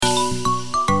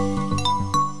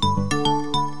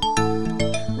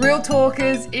NRL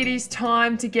talkers, it is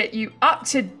time to get you up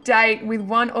to date with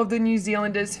one of the New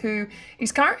Zealanders who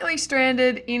is currently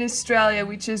stranded in Australia,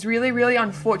 which is really, really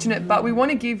unfortunate, but we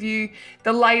want to give you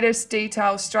the latest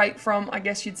details straight from, I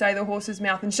guess you'd say, the horse's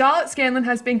mouth. And Charlotte Scanlon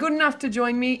has been good enough to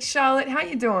join me. Charlotte, how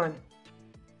you doing?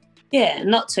 Yeah,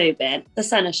 not too bad. The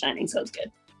sun is shining, so it's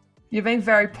good. You've been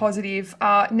very positive.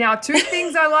 Now, two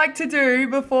things I like to do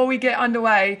before we get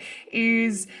underway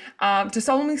is to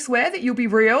solemnly swear that you'll be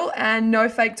real and no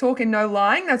fake talk and no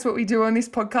lying. That's what we do on this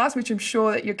podcast, which I'm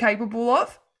sure that you're capable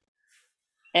of.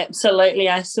 Absolutely,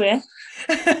 I swear.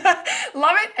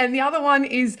 Love it. And the other one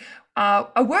is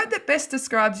a word that best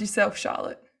describes yourself,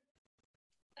 Charlotte.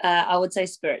 I would say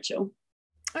spiritual.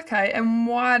 Okay, and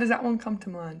why does that one come to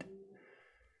mind?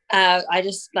 I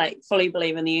just fully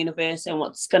believe in the universe, and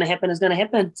what's going to happen is going to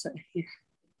happen. So, yeah.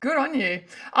 Good on you.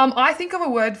 I think of a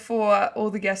word for all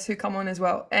the guests who come on as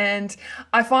well. And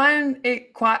I find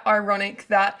it quite ironic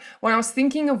that when I was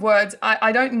thinking of words,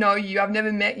 I don't know you, I've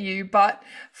never met you, but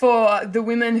for the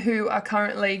women who are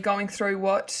currently going through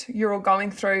what you're all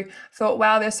going through, I thought,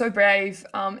 wow, they're so brave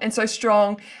and so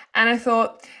strong. And I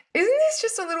thought, isn't this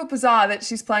just a little bizarre that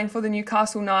she's playing for the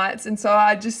Newcastle Knights? And so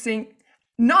I just think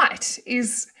knight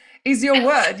is your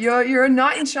word. You're a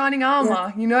knight in shining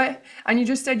armor, you know, and you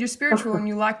just said you're spiritual and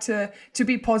you like to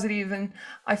be positive, and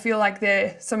I feel like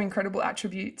they're some incredible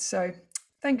attributes. So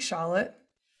thanks, Charlotte.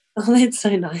 Oh, that's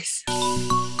so nice. All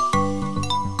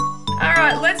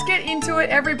right, let's get into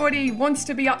it. Everybody wants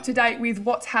to be up to date with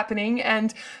what's happening.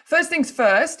 And first things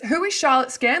first, who is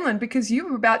Charlotte Scanlon? Because you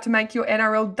were about to make your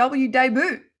NRLW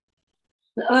debut.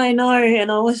 I know,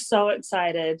 and I was so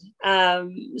excited.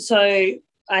 So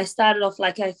I started off,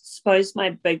 I suppose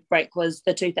my big break was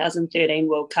the 2013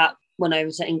 World Cup. Went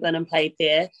over to England and played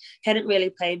there. Hadn't really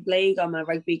played league. I'm a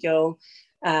rugby girl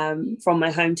from my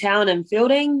hometown in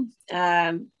Fielding.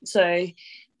 So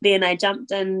then I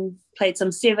jumped in, played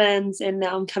some sevens, and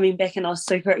now I'm coming back, and I was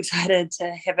super excited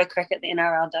to have a crack at the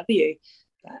NRLW.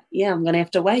 But yeah, I'm going to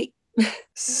have to wait.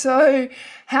 So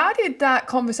how did that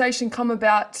conversation come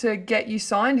about to get you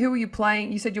signed? Who were you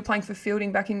playing? You said you're playing for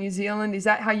Fielding back in New Zealand. Is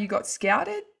that how you got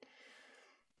scouted?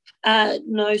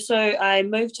 No, so I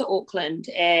moved to Auckland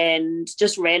and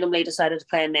just randomly decided to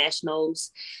play in Nationals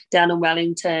down in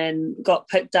Wellington, got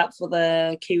picked up for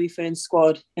the Kiwi Ferns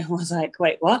squad, and was like,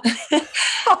 wait, what?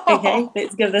 Okay,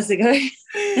 let's give this a go.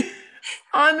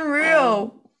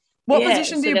 Unreal. What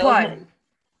position do you play?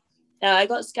 I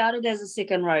got scouted as a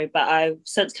second row, but I've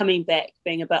since coming back,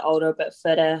 being a bit older, a bit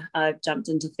fitter, I've jumped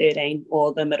into 13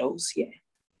 or the middles, yeah.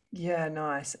 Yeah,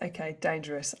 nice. Okay,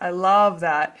 dangerous. I love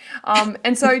that.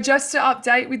 And so just to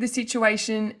update with the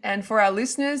situation, and for our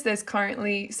listeners, there's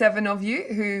currently 7 of you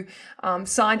who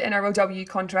signed NRLW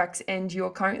contracts, and you're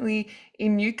currently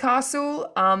in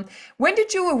Newcastle. When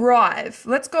did you arrive?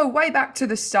 Let's go way back to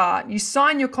the start. You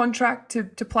signed your contract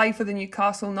to play for the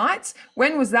Newcastle Knights.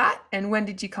 When was that, and when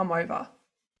did you come over?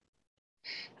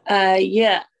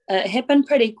 Yeah, it happened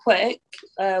pretty quick.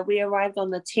 We arrived on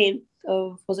the 10th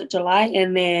of, was it July,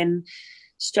 and then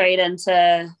straight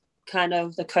into kind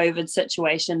of the COVID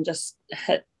situation just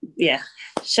hit,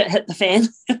 shit hit the fan.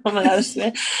 Oh my God,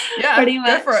 yeah, pretty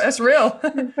much. Go for it. That's real.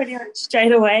 Pretty much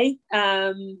straight away.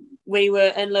 We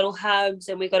were in little hubs,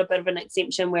 and we got a bit of an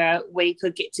exemption where we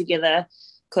could get together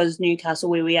because Newcastle,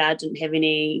 where we are, didn't have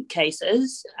any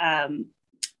cases. And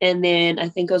then I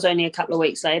think it was only a couple of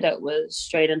weeks later, it was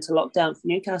straight into lockdown for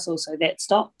Newcastle, so that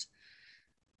stopped.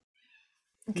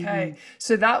 Okay,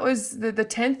 So that was the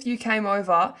 10th you came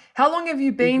over. How long have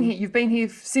you been here? You've been here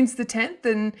since the 10th,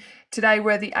 and today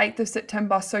we're the 8th of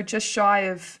September, so just shy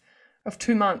of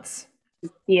 2 months.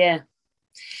 Yeah,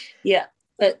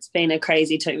 it's been a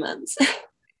crazy 2 months.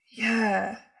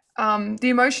 Yeah. The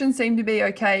emotions seem to be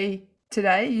okay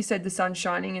today. You said the sun's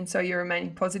shining, and so you're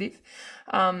remaining positive.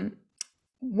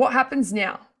 What happens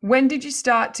now? When did you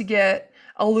start to get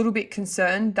a little bit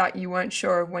concerned that you weren't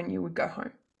sure of when you would go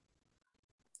home?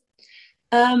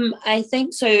 I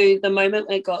think so. The moment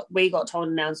we got told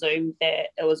in our Zoom that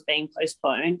it was being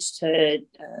postponed to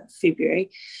February,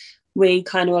 we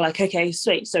kind of were like, okay,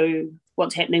 sweet. So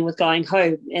what's happening with going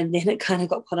home? And then it kind of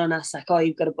got put on us like, oh,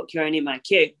 you've got to book your own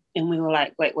MIQ. And we were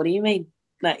like, wait, what do you mean?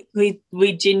 Like we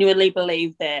genuinely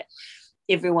believed that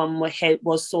everyone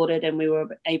was sorted and we were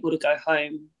able to go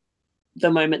home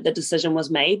the moment the decision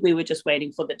was made. We were just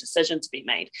waiting for the decision to be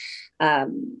made.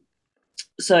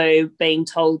 So being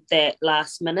told that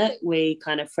last minute, we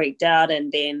kind of freaked out,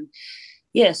 and then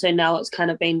so now it's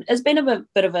been a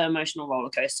bit of an emotional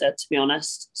roller coaster, to be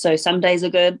honest. So some days are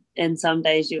good, and some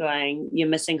days you're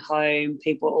missing home,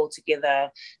 people all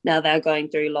together. Now they're going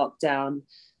through lockdown.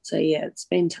 So yeah, it's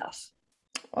been tough.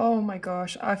 Oh my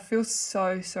gosh, I feel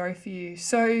so sorry for you.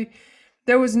 So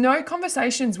there was no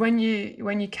conversations when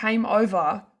you came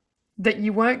over that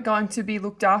you weren't going to be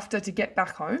looked after to get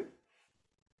back home?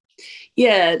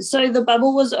 Yeah, so the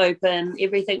bubble was open,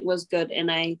 everything was good,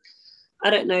 and I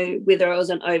don't know whether it was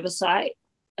an oversight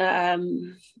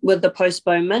with the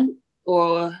postponement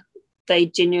or they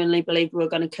genuinely believed we were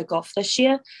going to kick off this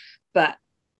year, but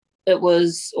it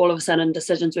was all of a sudden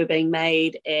decisions were being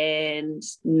made and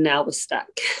now we're stuck.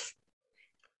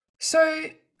 So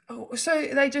so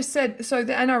they just said so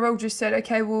the NRL just said,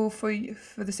 okay, well for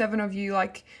the seven of you,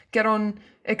 like get on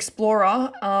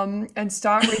Explorer and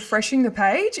start refreshing the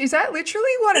page. Is that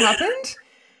literally what happened?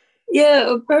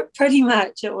 Yeah, pretty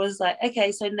much. It was like,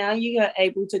 okay, so now you are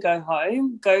able to go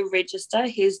home, go register.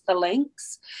 Here's the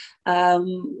links.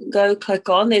 Go click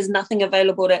on. There's nothing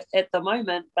available at the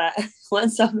moment, but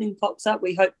once something pops up,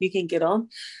 we hope you can get on.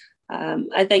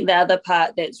 I think the other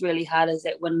part that's really hard is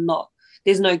that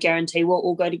there's no guarantee we'll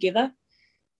all go together,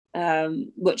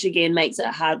 which again makes it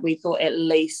hard. We thought at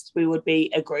least we would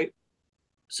be a group.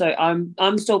 So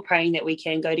I'm still praying that we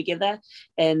can go together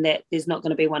and that there's not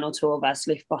going to be one or two of us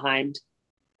left behind.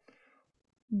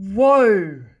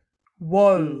 Whoa.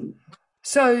 Whoa. Mm.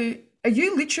 So are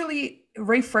you literally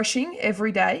refreshing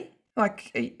every day?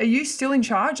 Like, are you still in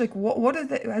charge? Like, what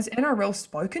has NRL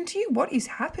spoken to you? What is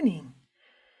happening?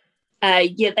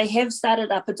 Yeah, they have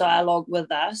started up a dialogue with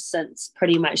us since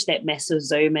pretty much that massive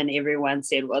Zoom, and everyone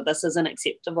said, well, this isn't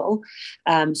acceptable.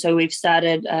 So we've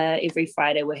started every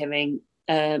Friday, we're having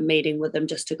a meeting with them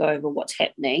just to go over what's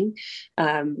happening.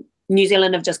 New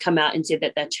Zealand have just come out and said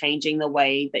that they're changing the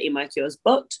way the MIQ is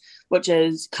booked, which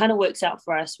is kind of works out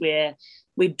for us where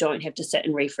we don't have to sit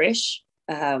and refresh.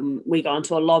 We go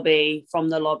into a lobby. From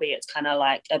the lobby, it's kind of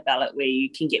like a ballot where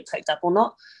you can get picked up or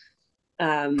not.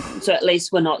 So at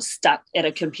least we're not stuck at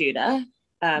a computer.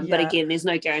 But Yeah. again, there's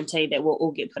no guarantee that we'll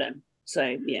all get put in.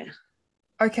 So yeah.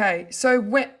 Okay. So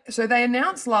they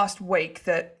announced last week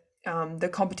that the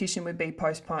competition would be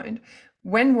postponed.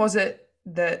 When was it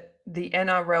that the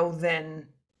NRL then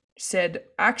said,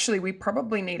 actually, we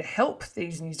probably need to help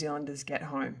these New Zealanders get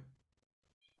home?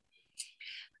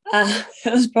 It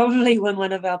was probably when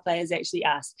one of our players actually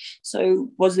asked, so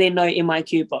was there no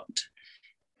MIQ booked?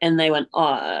 And they went,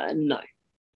 oh, no.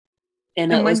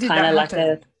 And And it when was did kind that of like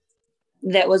happen?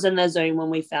 that was in the Zoom when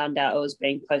we found out it was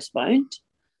being postponed.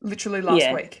 Literally last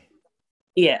Yeah, week.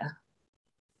 yeah,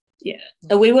 yeah.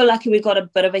 And we were lucky we got a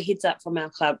bit of a heads up from our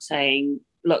club saying,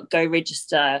 look, go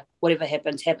register. Whatever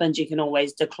happens. You can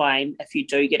always decline if you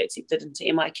do get accepted into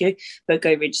MIQ, but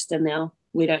go register now.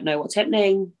 We don't know what's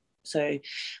happening. So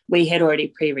we had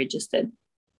already pre-registered.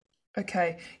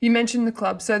 Okay. You mentioned the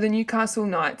club. So the Newcastle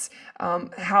Knights,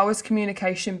 how has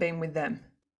communication been with them?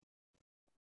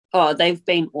 Oh, they've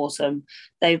been awesome.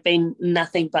 They've been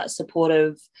nothing but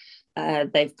supportive.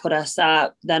 They've put us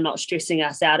up. They're not stressing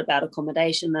us out about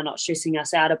accommodation. They're not stressing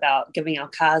us out about giving our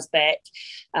cars back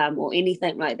or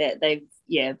anything like that.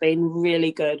 They've been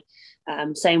really good.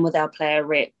 Same with our player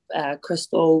rep,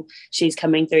 Crystal. She's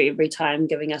coming through every time,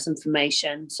 giving us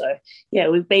information. So yeah,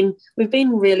 we've been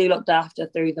really looked after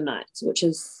through the nights, which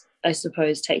is I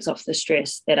suppose takes off the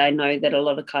stress that I know that a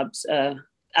lot of clubs,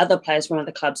 other players from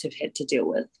other clubs have had to deal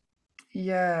with.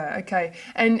 Yeah, okay.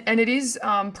 And it is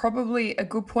probably a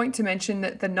good point to mention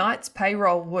that the Knights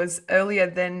payroll was earlier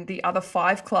than the other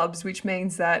five clubs, which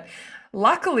means that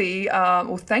luckily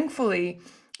or thankfully,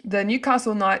 the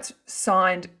Newcastle Knights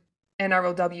signed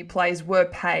NRLW players were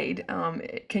paid.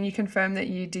 Can you confirm that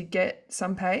you did get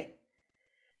some pay?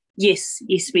 Yes,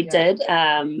 we Yeah.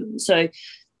 did. So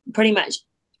pretty much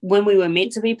when we were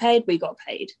meant to be paid, we got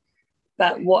paid.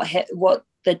 But what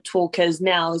the talk is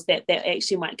now is that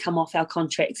actually might come off our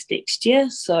contracts next year.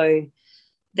 So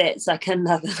that's like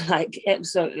another like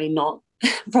absolutely not.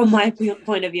 From my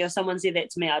point of view, if someone said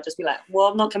that to me, I'd just be like, well,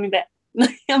 I'm not coming back.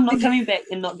 I'm not coming back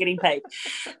and not getting paid.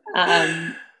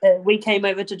 We came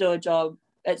over to do a job.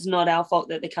 It's not our fault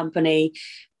that the company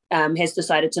has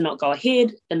decided to not go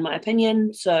ahead, in my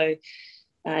opinion. So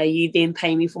you then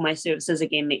pay me for my services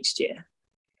again next year.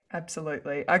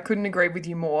 Absolutely. I couldn't agree with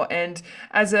you more. And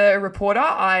as a reporter,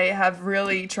 I have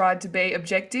really tried to be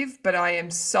objective, but I am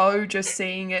so just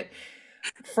seeing it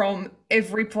from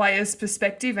every player's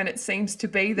perspective. And it seems to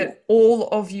be Yeah. that all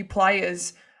of you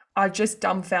players are just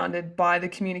dumbfounded by the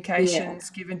Yeah. communications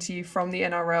given to you from the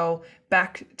NRL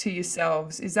back to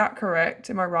yourselves. Is that correct?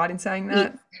 Am I right in saying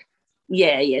that?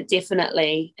 Yeah,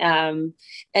 definitely. And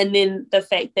then the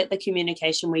fact that the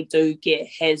communication we do get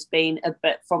has been a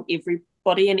bit from everybody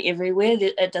and everywhere.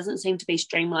 It doesn't seem to be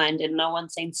streamlined and no one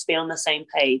seems to be on the same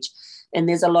page. And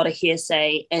there's a lot of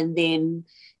hearsay and then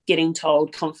getting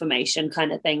told confirmation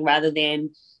kind of thing, rather than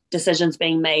decisions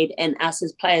being made and us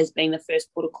as players being the first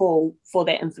port of call for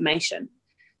that information.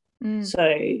 So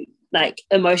like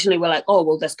emotionally we're like, oh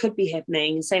well, this could be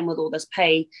happening. Same with all this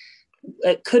pay,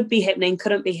 it could be happening,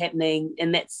 couldn't be happening,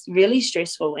 and that's really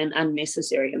stressful and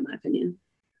unnecessary in my opinion.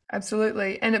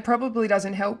 Absolutely. And it probably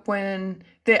doesn't help when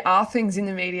there are things in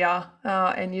the media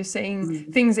and you're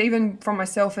seeing things even from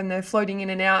myself and they're floating in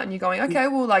and out and you're going, okay,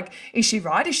 well, like, is she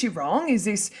right? Is she wrong? Is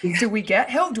this, do we get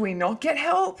help? Do we not get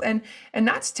help? And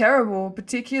that's terrible,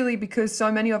 particularly because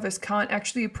so many of us can't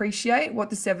actually appreciate what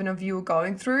the seven of you are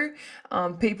going through.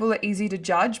 People are easy to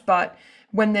judge, but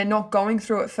when they're not going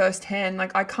through it firsthand,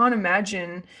 like I can't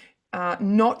imagine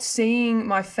not seeing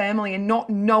my family and not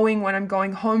knowing when I'm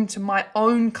going home to my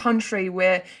own country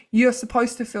where you're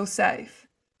supposed to feel safe.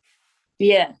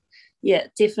 Yeah,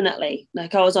 definitely.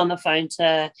 Like I was on the phone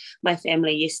to my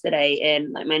family yesterday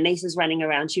and like my niece is running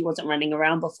around. She wasn't running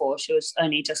around before. She was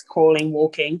only just crawling,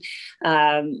 walking.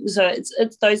 So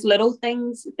it's those little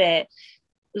things that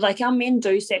like our men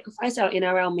do sacrifice, our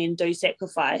NRL men do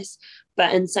sacrifice,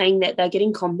 but in saying that they're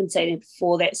getting compensated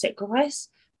for that sacrifice,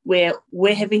 where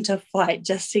we're having to fight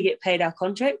just to get paid our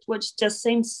contract, which just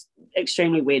seems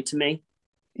extremely weird to me.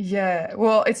 Yeah,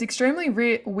 well, it's extremely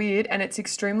weird and it's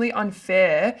extremely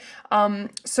unfair.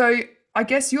 So I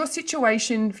guess your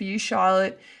situation for you,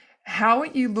 Charlotte, how are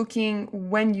you looking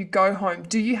when you go home?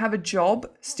 Do you have a job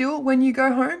still when you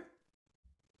go home?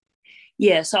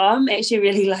 Yeah, so I'm actually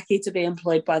really lucky to be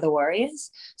employed by the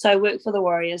Warriors. So I work for the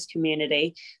Warriors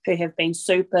community who have been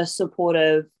super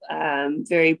supportive,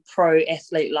 very pro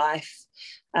athlete life.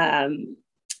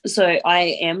 So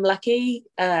I am lucky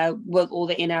with all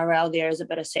the NRL. There is a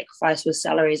bit of sacrifice with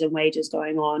salaries and wages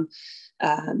going on.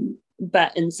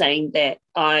 But in saying that,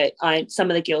 I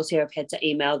some of the girls here have had to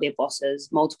email their bosses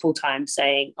multiple times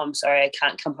saying, I'm sorry, I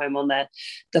can't come home on the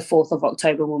 4th of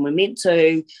October when we're meant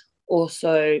to.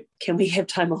 Also, can we have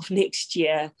time off next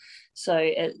year? So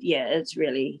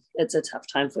it's a tough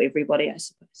time for everybody, I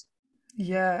suppose.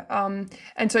 Yeah.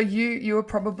 And so you are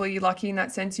probably lucky in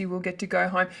that sense you will get to go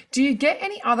home. Do you get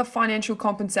any other financial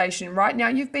compensation? Right now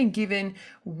you've been given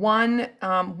one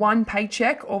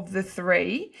paycheck of the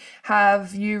three.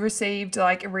 Have you received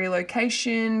like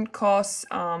relocation costs,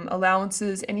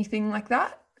 allowances, anything like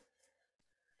that?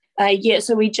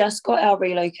 So we just got our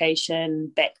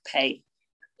relocation back pay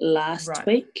last Right.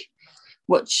 week,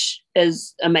 which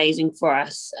is amazing for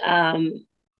us.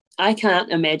 I can't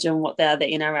imagine what the other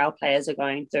NRL players are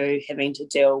going through, having to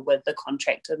deal with the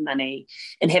contracted money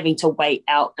and having to wait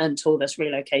out until this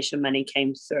relocation money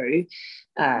came through.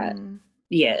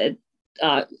 This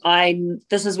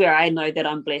is where I know that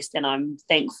I'm blessed and I'm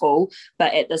thankful,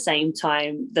 but at the same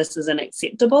time, this isn't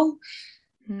acceptable,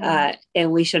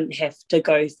 and we shouldn't have to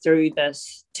go through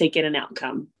this to get an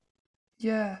outcome.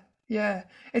 Yeah. Yeah,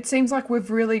 it seems like we've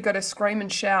really got to scream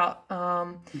and shout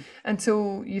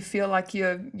until you feel like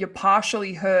you're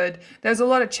partially heard. There's a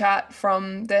lot of chat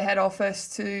from the head office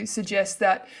to suggest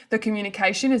that the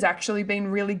communication has actually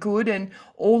been really good, and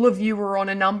all of you were on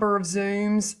a number of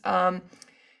Zooms.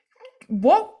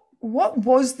 What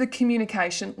was the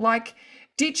communication like?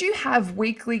 Did you have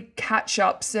weekly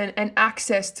catch-ups and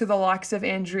access to the likes of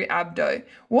Andrew Abdo?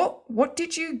 What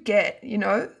did you get?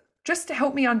 Just to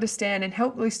help me understand and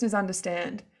help listeners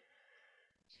understand.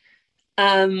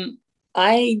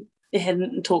 I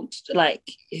hadn't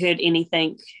heard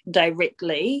anything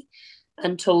directly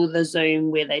until the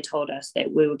Zoom where they told us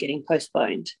that we were getting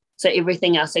postponed. So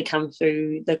everything else had come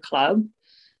through the club.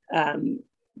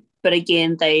 But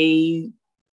again, they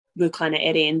were kind of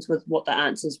at ends with what the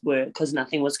answers were because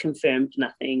nothing was confirmed,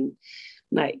 nothing.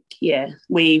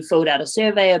 We filled out a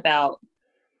survey about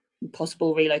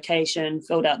possible relocation,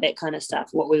 filled out that kind of stuff,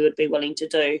 what we would be willing to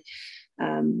do.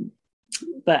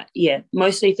 But yeah,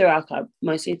 mostly through our club,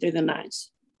 mostly through the Knights.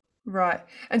 Right.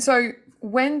 And so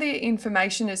when the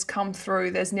information has come through,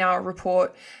 there's now a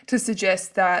report to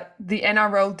suggest that the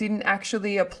NRL didn't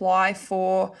actually apply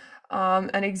for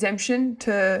an exemption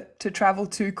to travel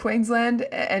to Queensland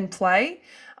and play.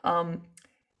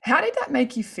 How did that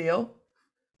make you feel?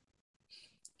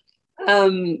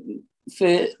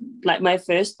 For my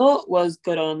first thought was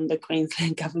good on the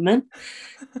Queensland government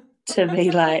to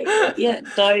be like, yeah,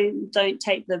 don't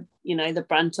take the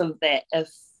brunt of that if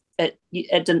it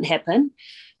didn't happen.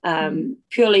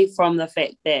 Purely from the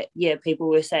fact that people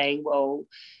were saying, well,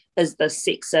 is this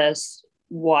sexist?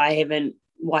 Why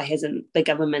hasn't the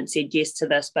government said yes to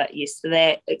this but yes to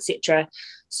that, etc.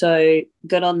 So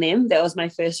good on them. That was my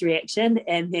first reaction.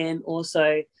 And then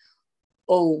also,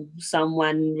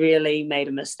 someone really made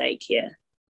a mistake here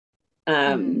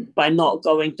by not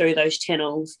going through those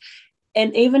channels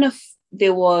And even if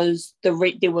there was there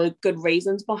were good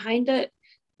reasons behind it,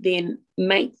 then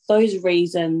make those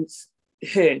reasons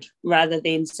heard rather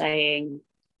than saying,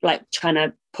 like, trying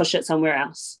to push it somewhere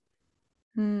else.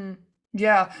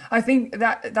 Yeah, I think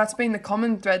that's been the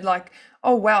common thread. Like,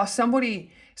 oh wow,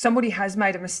 somebody has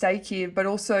made a mistake here, but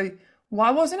also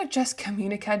why wasn't it just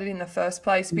communicated in the first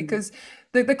place? Because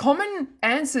the common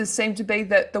answers seem to be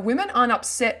that the women aren't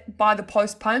upset by the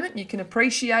postponement. You can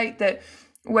appreciate that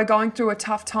we're going through a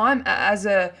tough time as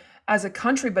a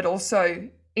country, but also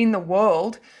in the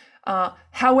world.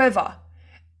 However,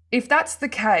 if that's the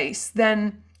case,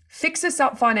 then fix us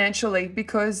up financially,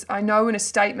 because I know in a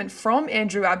statement from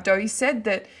Andrew Abdo, he said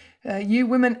that you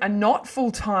women are not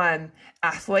full-time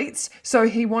athletes. So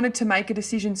he wanted to make a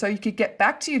decision so you could get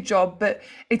back to your job, but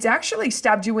it's actually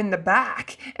stabbed you in the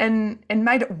back and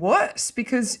made it worse,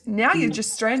 because now you're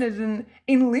just stranded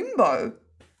in limbo.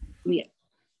 Yeah.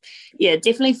 Yeah,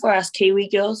 definitely for us Kiwi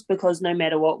girls, because no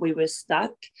matter what, we were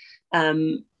stuck.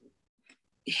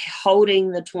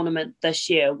 Holding the tournament this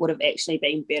year would have actually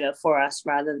been better for us,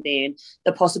 rather than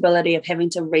the possibility of having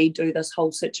to redo this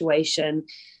whole situation.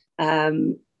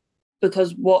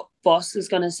 Because what boss is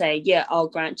going to say, yeah, I'll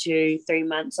grant you 3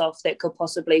 months off, that could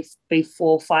possibly be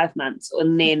 4 or 5 months,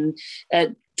 and then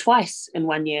twice in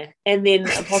 1 year, and then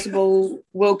a possible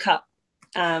World Cup.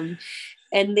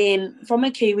 And then from a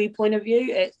Kiwi point of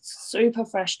view, it's super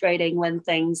frustrating when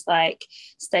things like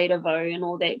State of O and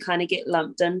all that kind of get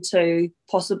lumped into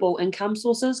possible income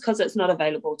sources, because it's not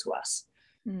available to us.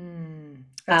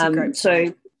 That's a great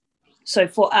point. So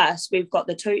for us, we've got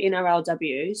the 2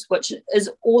 NRLWs, which is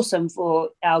awesome for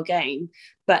our game,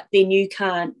 but then you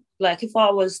can't, like, if I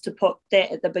was to put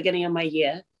that at the beginning of my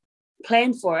year,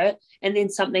 plan for it, and then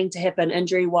something to happen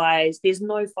injury-wise, there's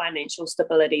no financial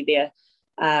stability there.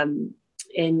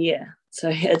 And yeah, so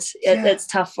it's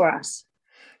tough for us.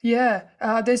 Yeah,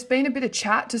 there's been a bit of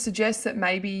chat to suggest that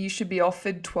maybe you should be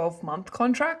offered 12-month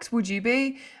contracts. Would you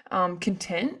be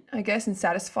content, I guess, and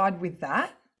satisfied with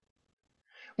that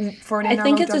for an NRLW contract?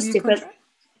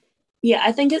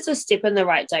 I think it's a step in the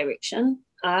right direction.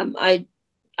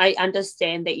 I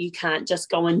understand that you can't just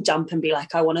go and jump and be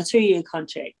like, I want a 2-year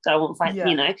contract. I want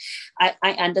 5,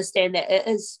 I understand that it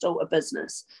is still a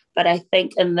business. But I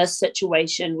think in this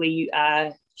situation where you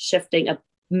are shifting a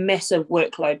massive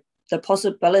workload, the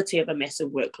possibility of a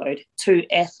massive workload to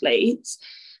athletes,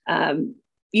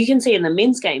 you can see in the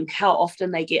men's game how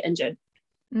often they get injured.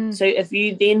 So if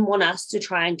you then want us to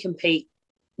try and compete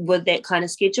with that kind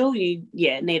of schedule, you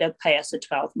need to pay us a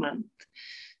 12-month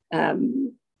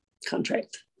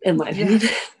contract, in my opinion.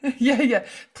 Yeah.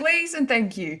 Please and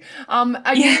thank you.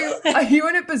 Are you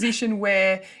in a position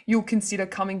where you'll consider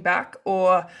coming back,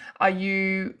 or are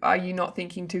you not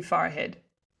thinking too far ahead?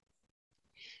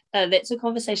 That's a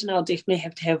conversation I'll definitely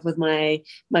have to have with my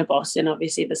boss and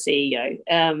obviously the CEO.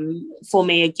 For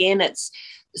me, again, it's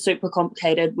super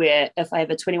complicated, where if I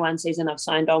have a 21 season, I've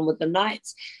signed on with the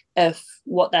Knights. If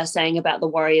what they're saying about the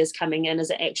Warriors coming in is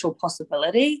an actual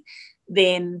possibility,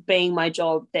 then being my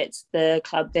job, that's the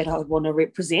club that I want to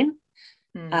represent.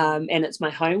 And it's my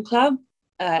home club.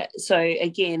 So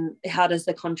again, how does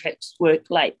the contract work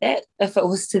like that? If it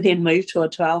was to then move to a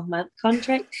 12-month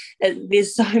contract,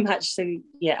 there's so much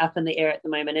up in the air at the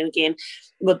moment. And again,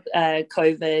 with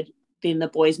COVID, then the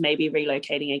boys may be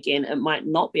relocating again. It might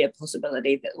not be a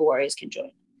possibility that the Warriors can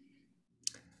join.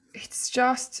 It's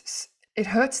just, it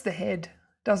hurts the head,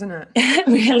 doesn't it? It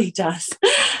really does.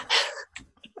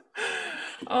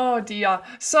 Oh dear.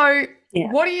 So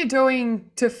what are you doing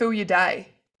to fill your day?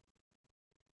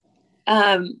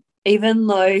 Even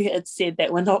though it's said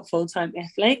that we're not full-time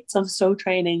athletes, I'm still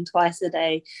training twice a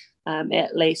day,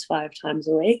 at least 5 times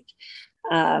a week,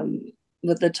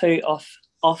 with the 2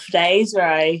 off days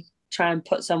where I try and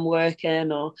put some work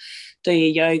in, or do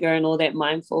your yoga and all that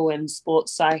mindful and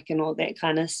sports psych and all that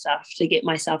kind of stuff to get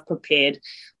myself prepared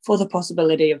for the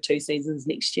possibility of 2 seasons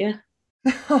next year.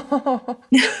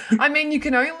 I mean, you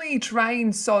can only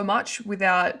train so much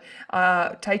without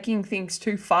taking things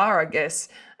too far, I guess,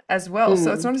 as well.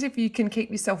 So it's not as if you can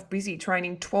keep yourself busy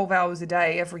training 12 hours a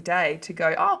day every day to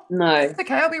go, oh, no, it's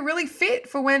okay, I'll be really fit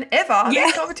for whenever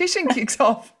this competition kicks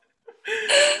off.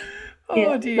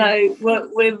 Oh, dear. No,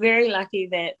 we're very lucky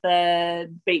that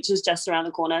the beach is just around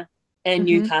the corner, and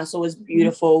Newcastle is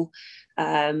beautiful.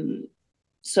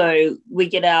 So we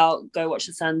get out, go watch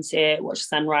the sunset, watch the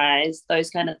sunrise,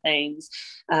 those kind of things.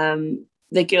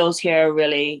 The girls here are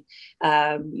really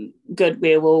good,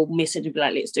 where we'll message and be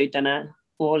like, let's do dinner,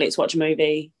 or let's watch a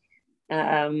movie,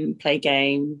 play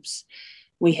games.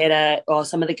 We had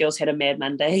some of the girls had a Mad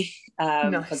Monday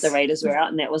because the Raiders were out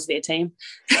and that was their team.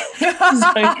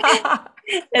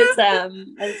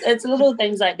 It's little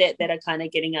things like that that are kind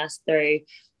of getting us through.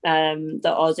 The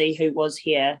Aussie who was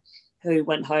here, who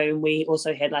went home, we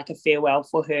also had like a farewell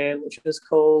for her, which was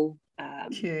cool.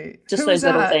 Cute. Just Who was those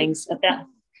little that? things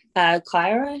about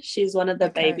Kyra. She's one of the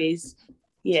Okay. babies.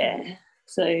 Yeah. Cute.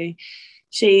 So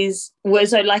she's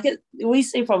so like it, we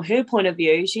see from her point of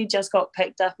view, she just got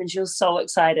picked up and she was so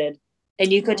excited.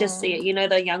 And you could just see Oh, it,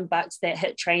 the young bucks that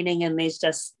hit training and there's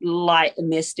just light in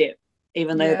their step,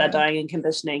 even though they're yeah. dying in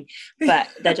conditioning, but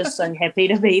they're just so happy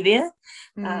to be there.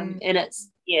 Mm, And it's,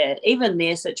 yeah, even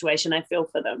their situation, I feel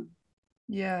for them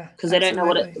yeah, because they don't know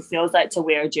what it absolutely. feels like to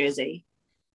wear a jersey.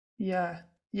 Yeah.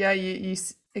 Yeah, you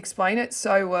explain it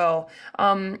so well.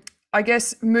 I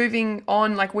guess moving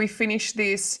on, like we finish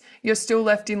this, you're still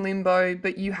left in limbo,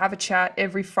 but you have a chat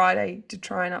every Friday to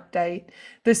try and update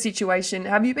the situation.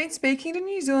 Have you been speaking to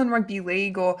New Zealand Rugby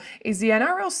League, or is the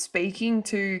NRL speaking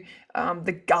to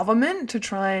the government to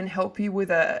try and help you with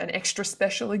an extra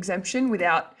special exemption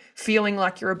without feeling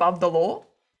like you're above the law?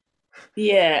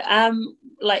 Yeah,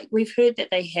 like we've heard that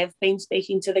they have been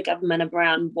speaking to the government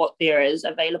around what there is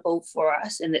available for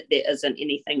us, and that there isn't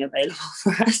anything available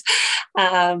for us.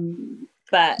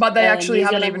 But But they actually New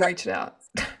haven't Zealand, even reached out.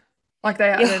 Like they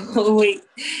yeah, haven't, we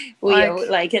like,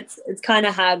 like it's kind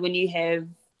of hard when you have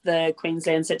the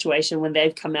Queensland situation when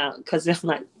they've come out, because I'm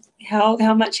like, how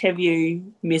much have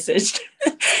you messaged?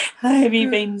 How have you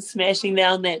been smashing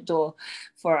down that door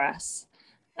for us?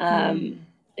 Um,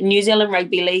 hmm. New Zealand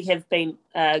Rugby League have been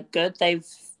good. They've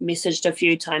messaged a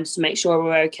few times to make sure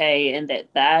we're okay and that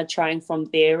they're trying from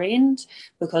their end,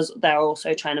 because they're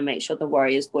also trying to make sure the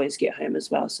Warriors boys get home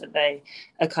as well. So they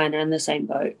are kind of in the same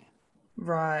boat.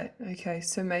 Right. Okay.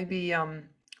 So maybe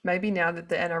now that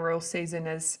the NRL season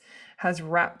has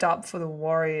wrapped up for the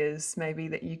Warriors, maybe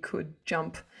that you could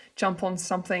jump on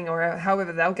something, or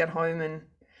however they'll get home, and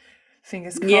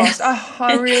fingers Yeah, crossed. Oh,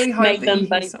 I really hope make that you them hear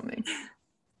bunk. something.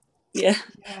 Yeah,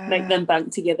 make Yeah. them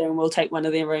bunk together, and we'll take one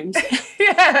of their rooms.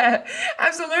 Yeah,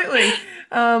 absolutely.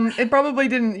 It probably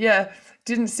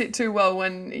didn't sit too well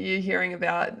when you're hearing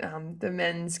about the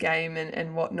men's game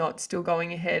and whatnot still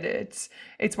going ahead.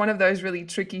 It's one of those really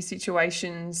tricky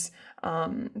situations,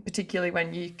 particularly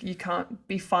when you can't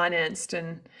be financed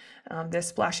and they're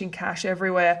splashing cash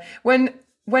everywhere.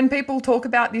 When people talk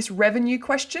about this revenue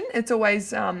question, it's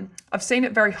always I've seen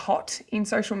it very hot in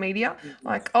social media,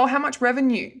 like, oh, how much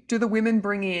revenue do the women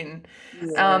bring in?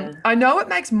 Yeah. I know it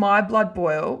makes my blood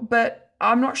boil, but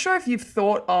I'm not sure if you've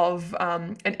thought of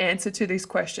an answer to this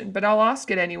question. But I'll ask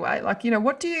it anyway. Like,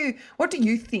 what do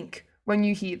you think when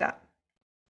you hear that?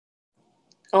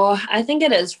 Oh, I think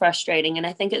it is frustrating, and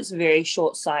I think it's very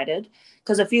short-sighted,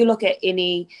 because if you look at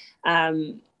any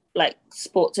um, like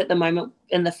sports at the moment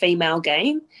in the female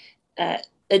game, uh,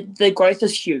 the growth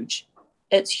is huge.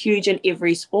 It's huge in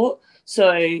every sport.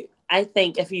 So I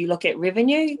think if you look at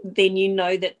revenue, then you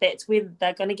know that that's where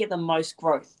they're going to get the most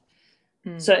growth.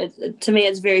 Hmm. So to me,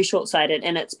 it's very short-sighted,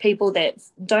 and it's people that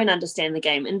don't understand the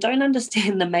game and don't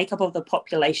understand the makeup of the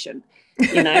population.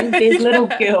 There's little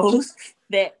Yeah. girls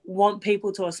that want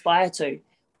people to aspire to,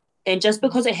 and just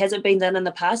because it hasn't been done in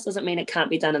the past doesn't mean it can't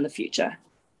be done in the future.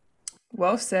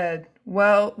 Well said.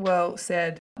 Well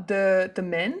said. The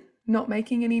men not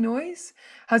making any noise,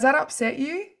 has that upset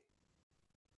you?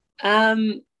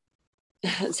 Um,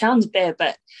 it sounds bad,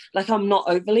 but like I'm not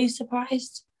overly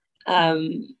surprised.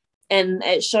 Hmm. And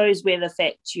it shows where the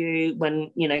fact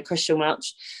when Christian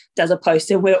Welch does a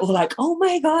post and we're all like, oh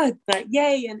my god, like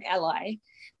yay, an ally,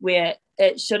 where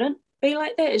it shouldn't be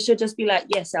like that. It should just be like,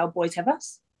 yes, our boys have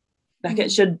us. Like it Hmm.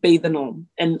 should be the norm.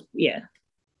 And yeah,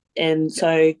 and Yeah.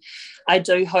 so I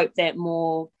do hope that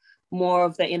more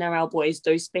of the NRL boys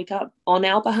do speak up on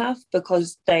our behalf,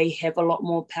 because they have a lot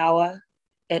more power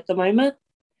at the moment.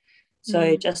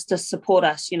 So Hmm. just to support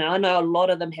us, I know a lot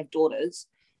of them have daughters,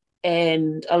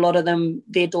 and a lot of them,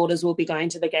 their daughters will be going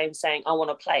to the game saying, I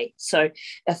want to play. So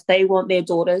if they want their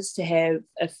daughters to have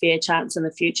a fair chance in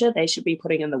the future, they should be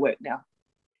putting in the work now.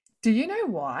 Do you know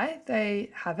why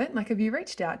they haven't? Like, have you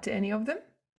reached out to any of them?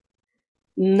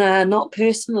 Nah, not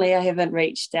personally. I haven't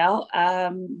reached out.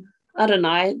 I don't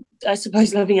know. I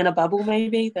suppose living in a bubble,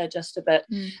 maybe they're just a bit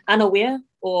Hmm. unaware,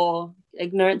 or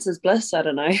ignorance is bliss. I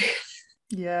don't know.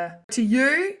 Yeah. To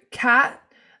you, Kat,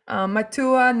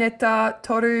 Matua, Netta,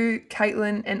 Toru,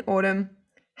 Caitlin, and Autumn,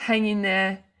 hang in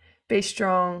there. Be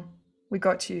strong. We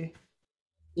got you.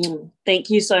 Thank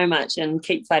you so much, and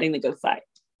keep fighting the good fight.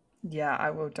 Yeah, I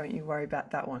will. Don't you worry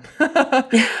about that one.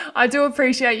 I do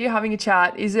appreciate you having a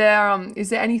chat. Is there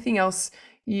anything else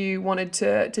you wanted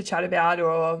to chat about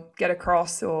or get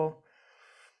across or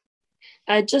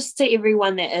just to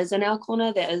everyone that is in our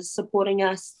corner, that is supporting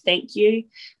us, thank you.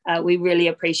 We really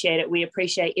appreciate it. We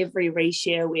appreciate every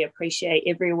reshare. We appreciate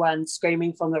everyone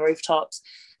screaming from the rooftops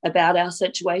about our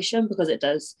situation, because it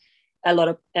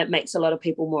makes a lot of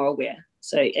people more aware.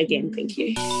 So again, thank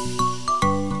you.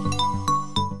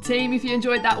 Team, if you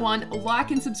enjoyed that one,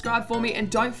 like and subscribe for me, and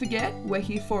don't forget, we're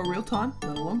here for a real time,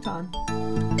 not a long time.